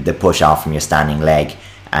know, the push off from your standing leg.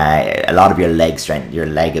 A lot of your leg strength, your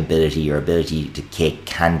leg ability, your ability to kick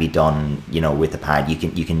can be done, you know, with the pad. You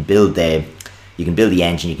can build the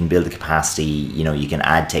engine, you can build the capacity, you know, you can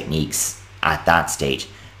add techniques at that stage.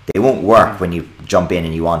 They won't work when you jump in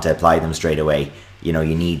and you want to apply them straight away. You know,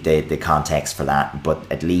 you need the context for that,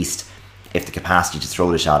 but at least if the capacity to throw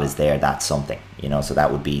the shot is there, that's something, you know. So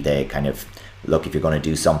that would be the kind of, look, if you're going to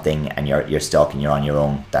do something and you're stuck and you're on your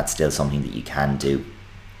own, that's still something that you can do.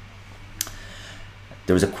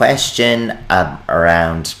 There was a question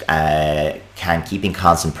around can keeping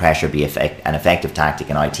constant pressure be an effective tactic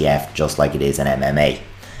in ITF just like it is in MMA,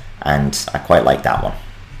 and I quite like that one.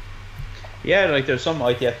 Yeah, like there's some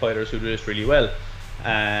ITF fighters who do this really well.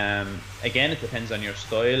 Again, it depends on your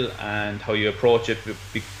style and how you approach it.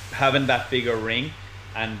 Having that bigger ring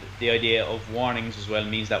and the idea of warnings as well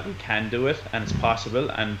means that we can do it, and it's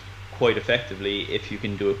possible and quite effectively if you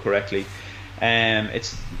can do it correctly.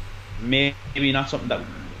 It's maybe not something that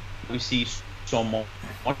we see so much.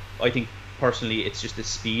 I think personally it's just the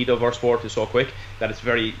speed of our sport is so quick that it's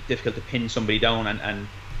very difficult to pin somebody down, and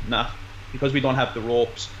not because we don't have the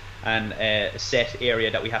ropes and a set area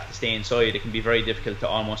that we have to stay inside. It can be very difficult to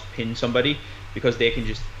almost pin somebody because they can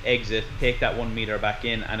just exit, take that 1 meter back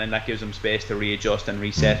in, and then that gives them space to readjust and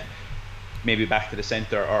reset, maybe back to the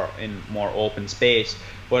center or in more open space.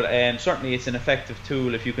 But certainly it's an effective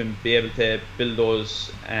tool if you can be able to build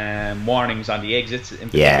those warnings on the exits in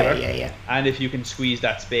particular. Yeah. And if you can squeeze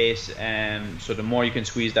that space, so the more you can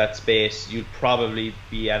squeeze that space, you'll probably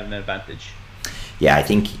be at an advantage. Yeah, I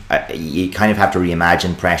think you kind of have to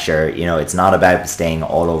reimagine pressure. You know, it's not about staying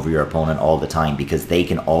all over your opponent all the time, because they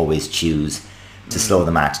can always choose to slow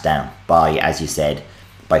the match down by, as you said,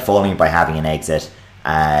 by falling, by having an exit,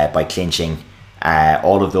 by clinching.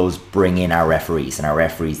 All of those bring in our referees, and our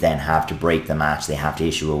referees then have to break the match. They have to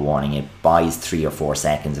issue a warning. It buys 3 or 4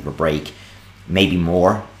 seconds of a break, maybe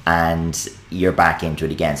more, and you're back into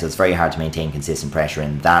it again. So it's very hard to maintain consistent pressure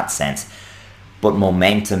in that sense. But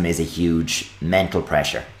momentum is a huge mental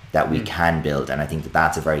pressure that we can build, and I think that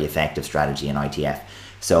that's a very effective strategy in ITF.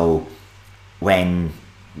 So when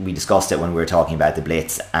we discussed it when we were talking about the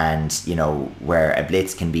blitz, and you know, where a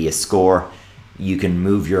blitz can be a score, you can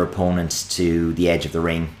move your opponent to the edge of the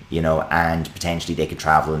ring, you know, and potentially they could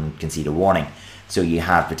travel and concede a warning. So you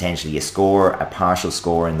have potentially a score, a partial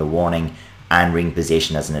score in the warning, and ring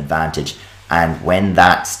position as an advantage. And when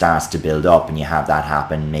that starts to build up and you have that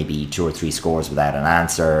happen, maybe 2 or 3 scores without an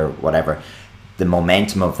answer, whatever, the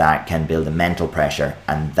momentum of that can build a mental pressure,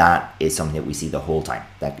 and that is something that we see the whole time,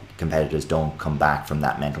 that competitors don't come back from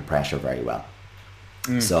that mental pressure very well.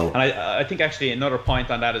 So, and I think actually another point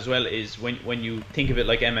on that as well is when you think of it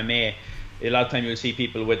like MMA, a lot of time you'll see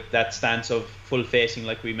people with that stance of full facing,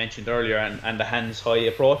 like we mentioned earlier, and the hands high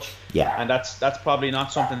approach. Yeah. And that's probably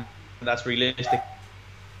not something that's realistic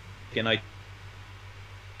in a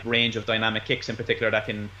range of dynamic kicks in particular that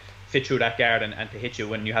can fit through that guard and to hit you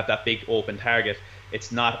when you have that big open target.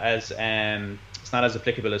 It's not as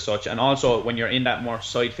applicable as such. And also when you're in that more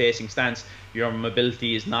side facing stance, your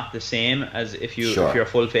mobility is not the same as if you're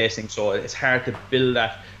full facing, so it's hard to build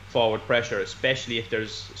that forward pressure, especially if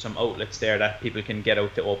there's some outlets there that people can get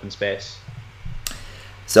out to open space.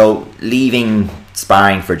 So leaving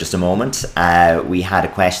sparring for just a moment, we had a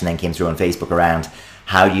question then came through on Facebook around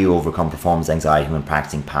how do you overcome performance anxiety when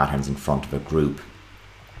practicing patterns in front of a group.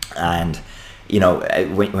 And you know,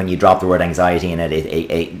 when you drop the word anxiety in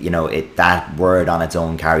it, that word on its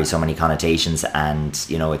own carries so many connotations, and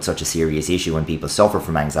you know, it's such a serious issue when people suffer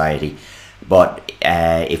from anxiety. But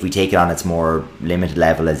if we take it on its more limited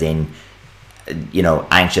level, as in, you know,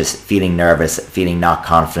 anxious, feeling nervous, feeling not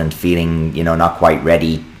confident, feeling, you know, not quite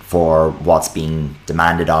ready for what's being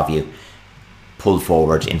demanded of you, pull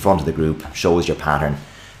forward in front of the group, shows your pattern.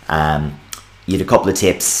 You had a couple of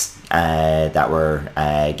tips that were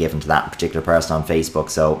given to that particular person on Facebook,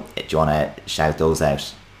 so do you want to shout those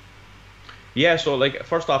out? Yeah, so like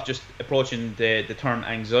first off, just approaching the term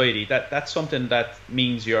anxiety, that's something that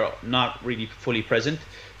means you're not really fully present.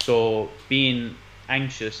 So being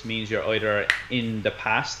anxious means you're either in the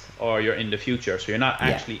past or you're in the future, so you're not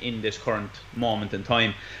actually in this current moment in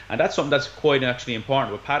time. And that's something that's quite actually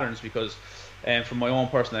important with patterns, because from my own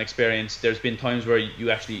personal experience, there's been times where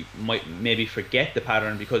you actually might maybe forget the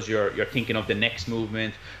pattern because you're thinking of the next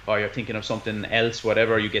movement, or you're thinking of something else,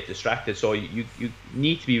 whatever, you get distracted. So you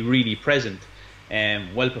need to be really present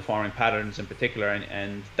while performing patterns in particular,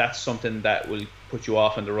 and that's something that will put you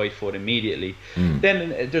off on the right foot immediately.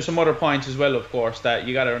 Then there's some other points as well, of course, that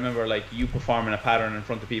you got to remember, like you performing a pattern in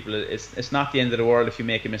front of people, it's not the end of the world if you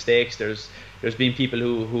make mistakes. There's been people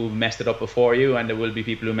who messed it up before you, and there will be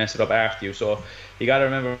people who mess it up after you. So you got to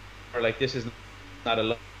remember, like, this is not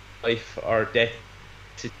a life or death.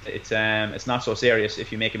 It's not so serious.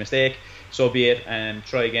 If you make a mistake, so be it, and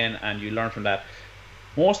try again, and you learn from that.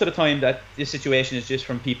 Most of the time that this situation is just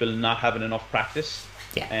from people not having enough practice.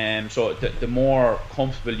 So the more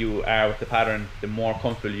comfortable you are with the pattern, the more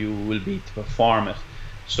comfortable you will be to perform it.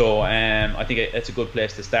 So I think it's a good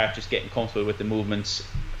place to start, just getting comfortable with the movements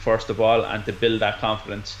first of all, and to build that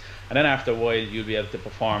confidence. And then after a while, you'll be able to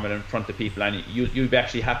perform it in front of people, and you'll be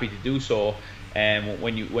actually happy to do so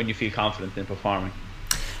when you feel confident in performing.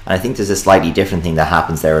 And I think there's a slightly different thing that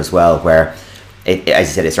happens there as well, where as I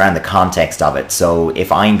said, it's around the context of it. So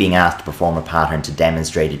if I'm being asked to perform a pattern to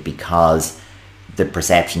demonstrate it because the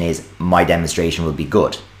perception is my demonstration will be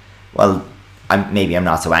good, well, I'm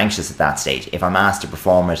not so anxious at that stage. If I'm asked to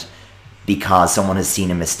perform it because someone has seen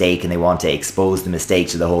a mistake and they want to expose the mistake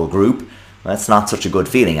to the whole group, well, that's not such a good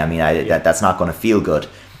feeling. I mean, that's not going to feel good.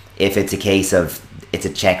 If it's a case of it's a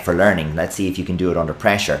check for learning, let's see if you can do it under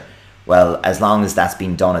pressure. Well, as long as that's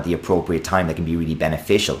been done at the appropriate time, that can be really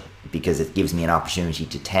beneficial because it gives me an opportunity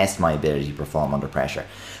to test my ability to perform under pressure.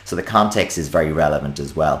 So the context is very relevant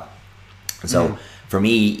as well. So for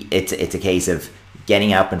me, it's a case of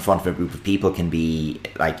getting up in front of a group of people can be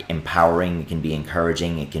like empowering, it can be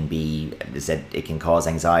encouraging, it can be, as I said, it can cause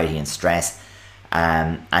anxiety and stress.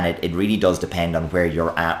 And it really does depend on where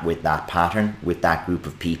you're at with that pattern, with that group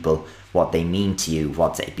of people, what they mean to you,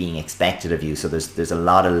 what's being expected of you. So there's a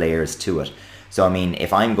lot of layers to it. So I mean,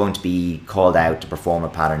 if I'm going to be called out to perform a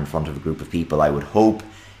pattern in front of a group of people, I would hope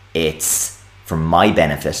it's for my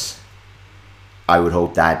benefit. I would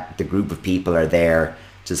hope that the group of people are there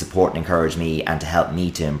to support and encourage me and to help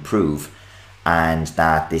me to improve, and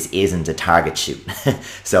that this isn't a target shoot.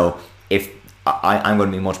 So if I'm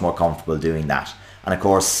going to be much more comfortable doing that. And of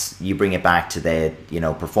course, you bring it back to the,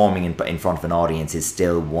 performing in front of an audience is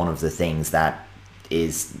still one of the things that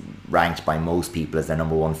is ranked by most people as their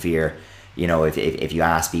number one fear. If you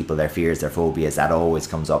ask people their fears, their phobias, that always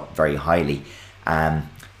comes up very highly. And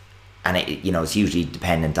it's usually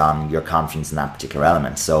dependent on your confidence in that particular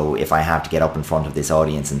element. So if I have to get up in front of this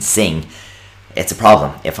audience and sing, it's a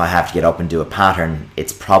problem. If I have to get up and do a pattern,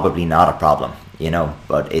 it's probably not a problem,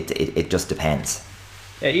 but it just depends.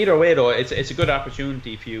 Yeah, either way though, it's a good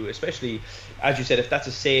opportunity for you, especially as you said, if that's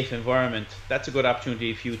a safe environment, that's a good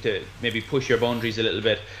opportunity for you to maybe push your boundaries a little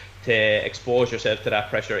bit, to expose yourself to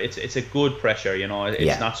that pressure. It's a good pressure,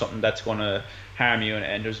 it's not something that's going to harm you,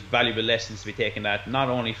 and there's valuable lessons to be taken, that not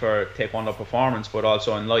only for Taekwondo performance but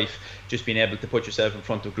also in life, just being able to put yourself in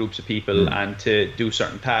front of groups of people and to do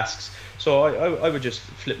certain tasks. So I would just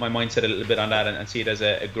flip my mindset a little bit on that and see it as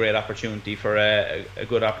a great opportunity, for a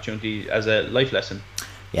good opportunity as a life lesson.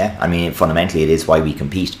 Yeah, I mean, fundamentally it is why we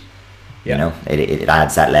compete. It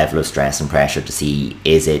adds that level of stress and pressure to see,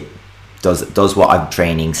 does what I'm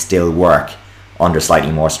training still work under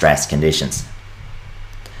slightly more stressed conditions?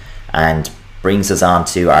 And brings us on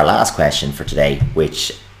to our last question for today,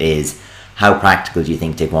 which is, how practical do you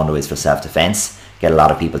think Taekwondo is for self-defense? Get a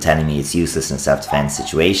lot of people telling me it's useless in a self-defense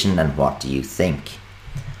situation, and what do you think?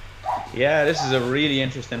 Yeah, this is a really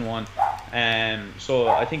interesting one. So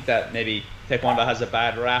I think that maybe Taekwondo has a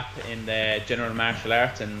bad rap in the general martial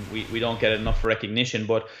arts, and we don't get enough recognition,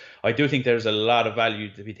 but I do think there's a lot of value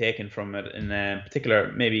to be taken from it. In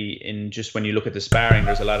particular, maybe in just when you look at the sparring,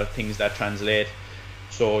 there's a lot of things that translate.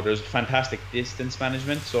 So there's fantastic distance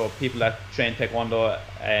management. So people that train Taekwondo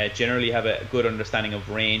generally have a good understanding of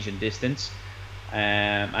range and distance.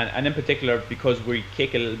 And in particular, because we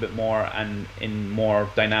kick a little bit more and in more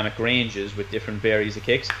dynamic ranges with different varies of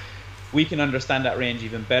kicks, we can understand that range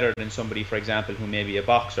even better than somebody, for example, who may be a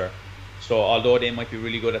boxer. So although they might be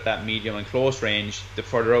really good at that medium and close range, the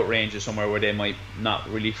further out range is somewhere where they might not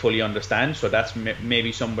really fully understand. So that's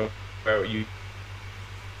maybe somewhere where you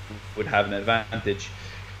would have an advantage.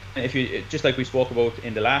 And if you, just like we spoke about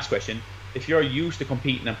in the last question, if you're used to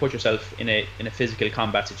competing and put yourself in a physical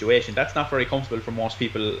combat situation, that's not very comfortable for most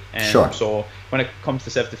people. Sure. So when it comes to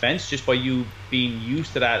self-defense, just by you being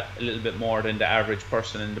used to that a little bit more than the average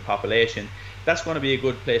person in the population, that's going to be a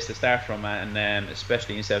good place to start from, and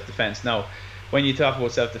especially in self-defense. Now, when you talk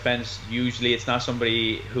about self-defense, usually it's not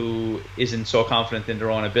somebody who isn't so confident in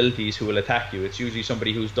their own abilities who will attack you. It's usually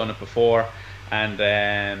somebody who's done it before and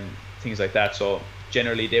things like that. So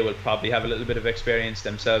generally they will probably have a little bit of experience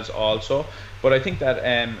themselves also. But I think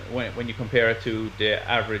that when you compare it to the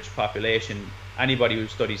average population, anybody who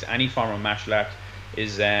studies any form of martial art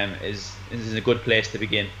is a good place to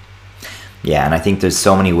begin. Yeah, and I think there's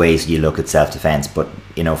so many ways you look at self-defense, but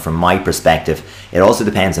from my perspective, it also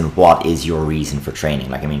depends on what is your reason for training.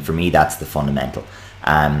 Like, I mean, for me, that's the fundamental.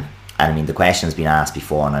 And I mean, the question has been asked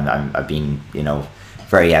before, and I've been,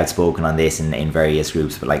 very outspoken on this in various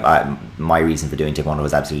groups. But like, my reason for doing Taekwondo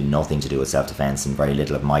was absolutely nothing to do with self-defense, and very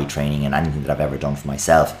little of my training and anything that I've ever done for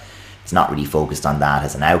myself, it's not really focused on that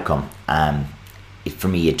as an outcome. For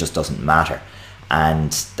me, it just doesn't matter.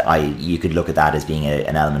 And you could look at that as being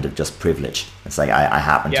an element of just privilege. It's like I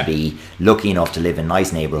happen to be lucky enough to live in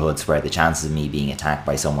nice neighbourhoods where the chances of me being attacked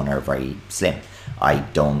by someone are very slim. I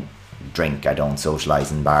don't drink, I don't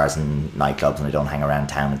socialise in bars and nightclubs, and I don't hang around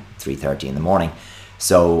town at 3:30 in the morning.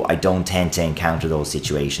 So I don't tend to encounter those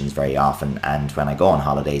situations very often. And when I go on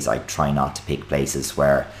holidays, I try not to pick places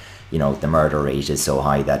where, you know, the murder rate is so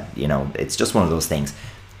high that, you know, it's just one of those things.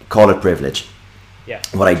 Call it privilege. Yeah.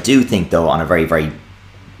 What I do think, though, on a very, very,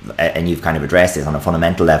 and you've kind of addressed this on a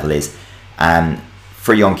fundamental level, is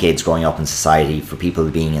for young kids growing up in society, for people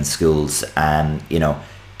being in schools, you know,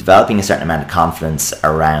 developing a certain amount of confidence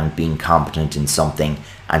around being competent in something,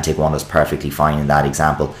 and Taekwondo is perfectly fine in that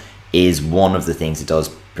example, is one of the things that does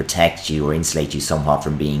protect you or insulate you somewhat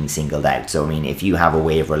from being singled out. So, I mean, if you have a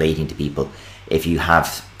way of relating to people, if you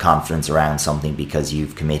have confidence around something because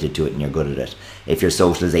you've committed to it and you're good at it, if your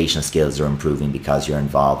socialization skills are improving because you're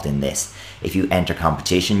involved in this, if you enter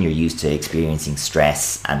competition, you're used to experiencing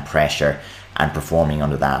stress and pressure and performing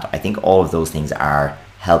under that, I think all of those things are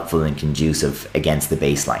helpful and conducive against the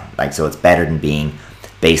baseline. Like, so it's better than being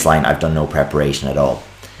baseline, I've done no preparation at all.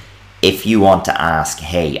 If you want to ask,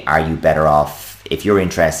 hey, are you better off, if your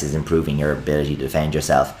interest is improving your ability to defend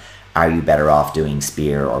yourself, are you better off doing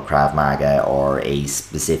Spear or Krav Maga or a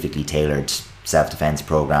specifically tailored self-defense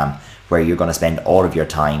program where you're going to spend all of your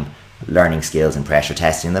time learning skills and pressure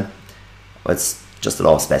testing them? Well, it's just a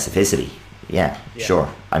lot of specificity. Yeah,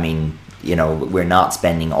 sure. I mean, you know, we're not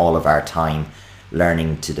spending all of our time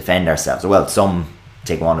learning to defend ourselves. Well, some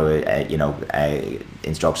Taekwondo, you know,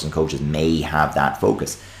 instructors and coaches may have that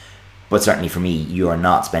focus. But certainly for me, you are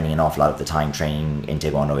not spending an awful lot of the time training in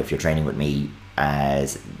Taekwondo if you're training with me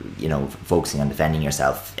as, you know, focusing on defending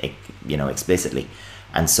yourself, you know, explicitly.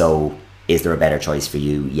 And so is there a better choice for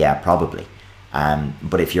you? Yeah, probably.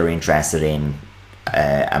 But if you're interested in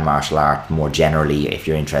a martial art more generally, if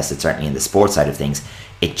you're interested certainly in the sports side of things,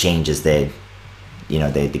 it changes the, you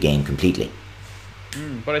know, the game completely.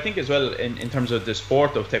 But I think as well in terms of the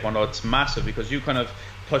sport of Taekwondo, it's massive because you kind of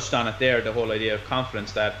touched on it there, the whole idea of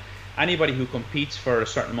confidence, that anybody who competes for a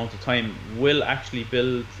certain amount of time will actually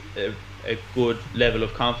build a good level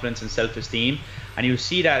of confidence and self-esteem, and you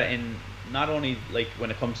see that in not only like when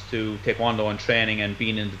it comes to Taekwondo and training and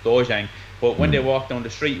being in the dojang, but when they walk down the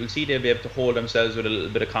street, you'll see they'll be able to hold themselves with a little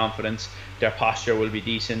bit of confidence, their posture will be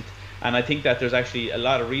decent. And I think that there's actually a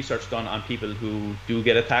lot of research done on people who do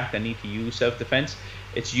get attacked and need to use self-defense.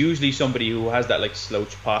 It's usually somebody who has that like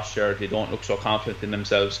slouch posture, they don't look so confident in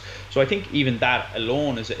themselves. So I think even that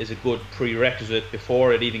alone is a good prerequisite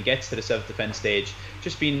before it even gets to the self-defense stage.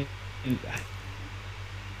 Just being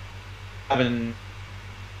having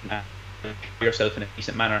yourself in a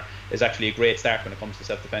decent manner is actually a great start when it comes to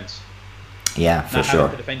self-defense. Yeah, for sure.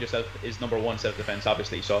 Having to defend yourself is number one, self-defense,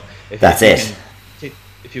 obviously. So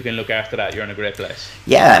if you can look after that, you're in a great place.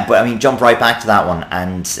 Yeah, but I mean, jump right back to that one,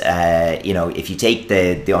 and you know, if you take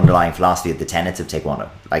the underlying philosophy of the tenets of Taekwondo,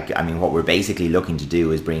 like, I mean, what we're basically looking to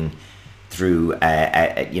do is bring through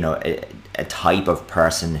a type of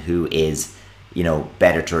person who is, you know,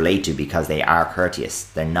 better to relate to because they are courteous.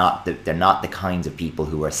 They're not the kinds of people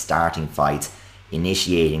who are starting fights,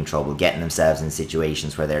 initiating trouble, getting themselves in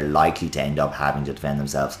situations where they're likely to end up having to defend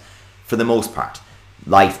themselves. For the most part,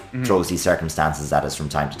 life throws these circumstances at us from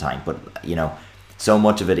time to time, but you know, so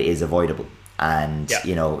much of it is avoidable. And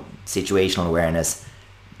you know, situational awareness,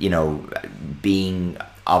 you know, being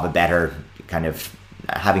of a better kind of,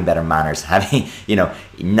 having better manners, having, you know,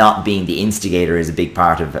 not being the instigator is a big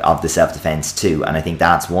part of the self-defense too. And I think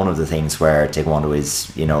that's one of the things where Taekwondo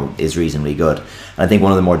is, you know, is reasonably good. And I think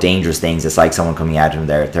one of the more dangerous things, it's like someone coming out in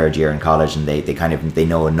their third year in college and they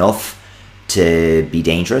know enough to be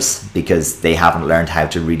dangerous because they haven't learned how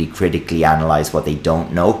to really critically analyze what they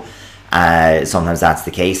don't know. Sometimes that's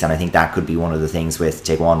the case, and I think that could be one of the things with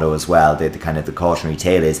Taekwondo as well. The kind of the cautionary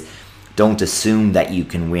tale is, don't assume that you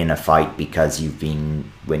can win a fight because you've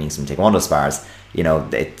been winning some Taekwondo spars. You know,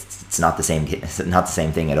 it's not the same. It's not the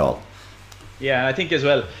same thing at all. Yeah, I think as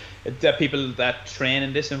well that people that train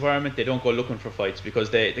in this environment, they don't go looking for fights because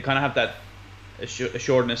they kind of have that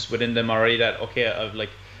assuredness within them already that, okay,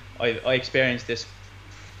 I experience this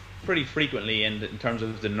pretty frequently in terms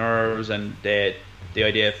of the nerves and the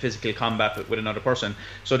idea of physical combat with another person.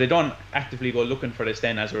 So they don't actively go looking for this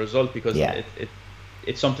then as a result because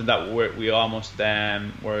it's something that we almost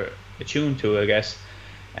were attuned to, I guess.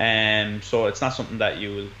 So it's not something that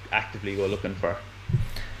you will actively go looking for.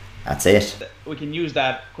 That's it. We can use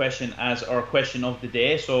that question as our question of the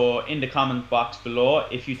day. So in the comment box below,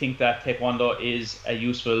 if you think that Taekwondo is a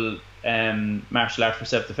useful martial art for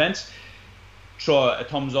self-defense, throw a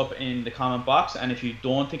thumbs up in the comment box, and if you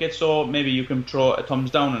don't think it's so, maybe you can throw a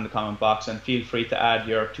thumbs down in the comment box, and feel free to add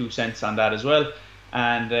your 2 cents on that as well.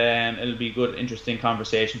 And it'll be a good, interesting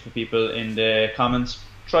conversation for people in the comments.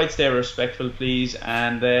 Try to stay respectful, please,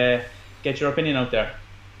 and get your opinion out there.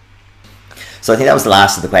 So I think that was the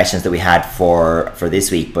last of the questions that we had for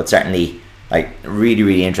this week, but certainly like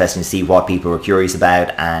really interesting to see what people were curious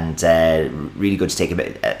about, and really good to take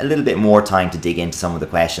a little bit more time to dig into some of the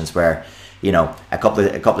questions where, you know, a couple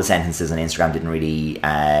of sentences on Instagram didn't really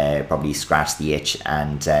probably scratch the itch,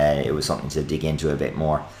 and it was something to dig into a bit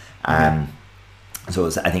more.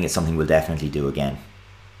 So I think it's something we'll definitely do again.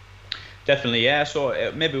 Definitely, yeah.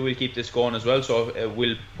 So maybe we'll keep this going as well. So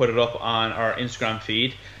we'll put it up on our Instagram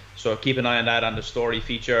feed. So keep an eye on that, on the story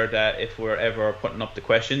feature, that if we're ever putting up the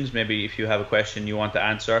questions, maybe if you have a question you want to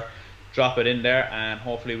answer, drop it in there, and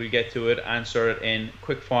hopefully we'll get to it, answer it in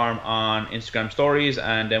quick form on Instagram stories,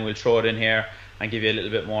 and then we'll throw it in here and give you a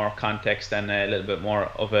little bit more context and a little bit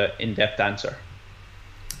more of an in-depth answer.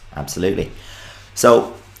 Absolutely.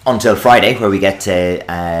 So until Friday, where we get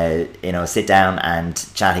to sit down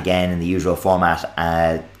and chat again in the usual format,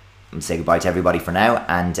 and say goodbye to everybody for now.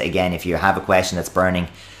 And again, if you have a question that's burning,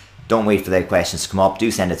 don't wait for the questions to come up. Do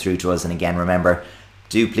send it through to us. And again, remember,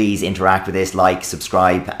 do please interact with this, like,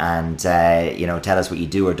 subscribe, and tell us what you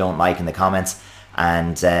do or don't like in the comments.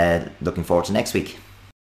 And looking forward to next week.